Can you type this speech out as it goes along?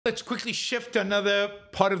let's quickly shift to another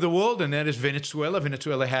part of the world, and that is Venezuela.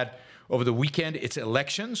 Venezuela had, over the weekend, its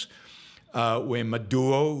elections, where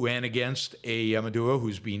Maduro ran against Maduro,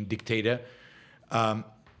 who's been dictator.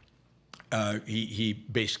 He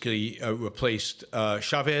basically replaced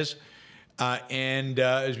Chavez and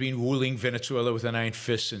has been ruling Venezuela with an iron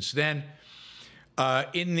fist since then.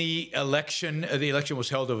 In the election was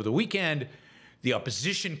held over the weekend. The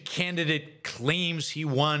opposition candidate claims he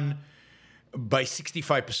won by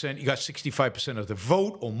 65%. He got 65% of the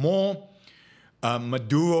vote or more.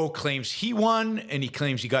 Maduro claims he won, and he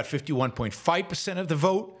claims he got 51.5% of the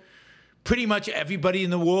vote. Pretty much everybody in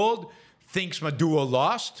the world thinks Maduro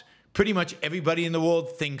lost. Pretty much everybody in the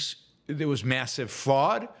world thinks there was massive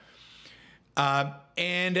fraud.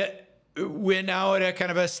 And we're now at a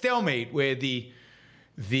kind of a stalemate where the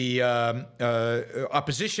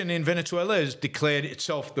opposition in Venezuela has declared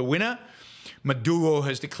itself the winner. Maduro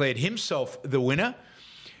has declared himself the winner.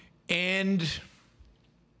 And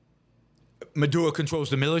Maduro controls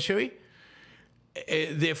the military.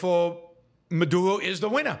 Therefore, Maduro is the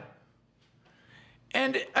winner.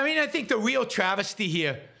 And I mean, I think the real travesty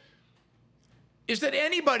here is that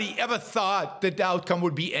anybody ever thought that the outcome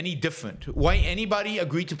would be any different. Why anybody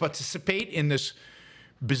agreed to participate in this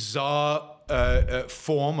bizarre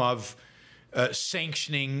form of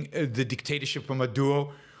sanctioning the dictatorship of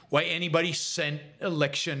Maduro? Why anybody sent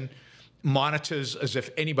election monitors as if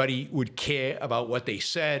anybody would care about what they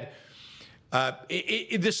said?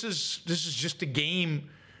 This is just a game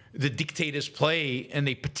the dictators play, and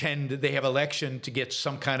they pretend that they have election to get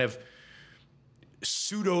some kind of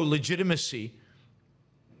pseudo legitimacy.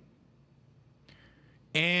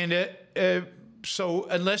 And so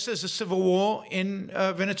unless there's a civil war in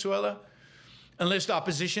Venezuela, unless the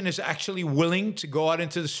opposition is actually willing to go out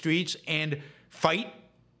into the streets and fight,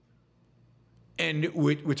 and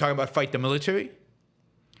we're talking about fight the military,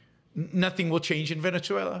 nothing will change in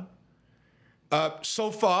Venezuela. So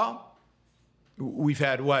far, we've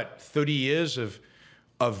had, what, 30 years of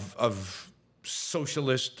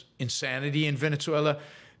socialist insanity in Venezuela.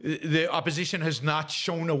 The opposition has not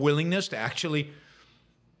shown a willingness to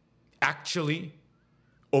actually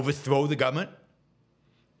overthrow the government,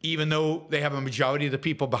 even though they have a majority of the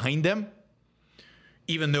people behind them,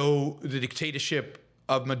 even though the dictatorship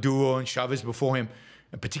of Maduro and Chavez before him,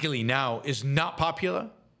 and particularly now, is not popular.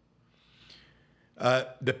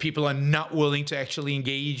 The people are not willing to actually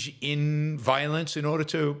engage in violence in order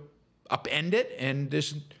to upend it. And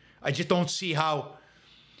I just don't see how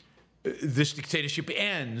this dictatorship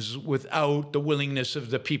ends without the willingness of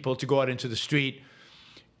the people to go out into the street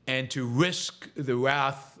and to risk the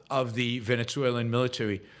wrath of the Venezuelan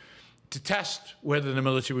military, to test whether the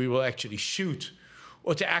military will actually shoot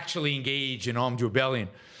or to actually engage in armed rebellion.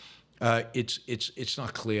 It's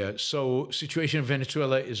not clear. So situation in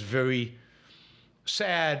Venezuela is very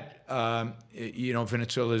sad. You know,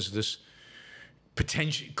 Venezuela is this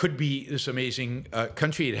potential, could be this amazing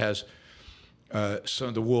country. It has some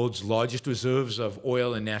of the world's largest reserves of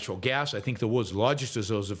oil and natural gas. I think the world's largest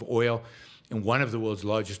reserves of oil and one of the world's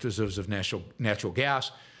largest reserves of natural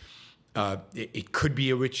gas. It could be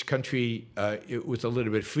a rich country with a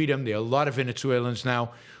little bit of freedom. There are a lot of Venezuelans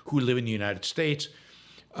now who live in the United States.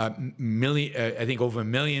 I think over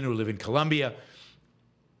 1 million who live in Colombia,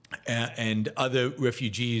 and other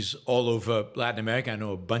refugees all over Latin America. I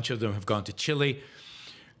know a bunch of them have gone to Chile.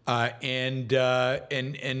 And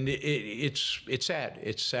it's sad.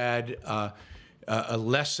 It's sad. A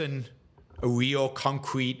lesson, a real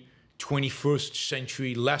concrete 21st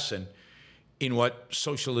century lesson in what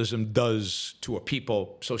socialism does to a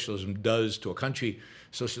people, socialism does to a country,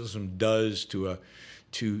 socialism does to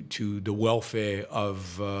the welfare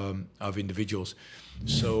of individuals.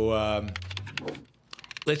 So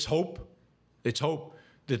let's hope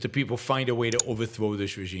that the people find a way to overthrow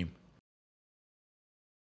this regime.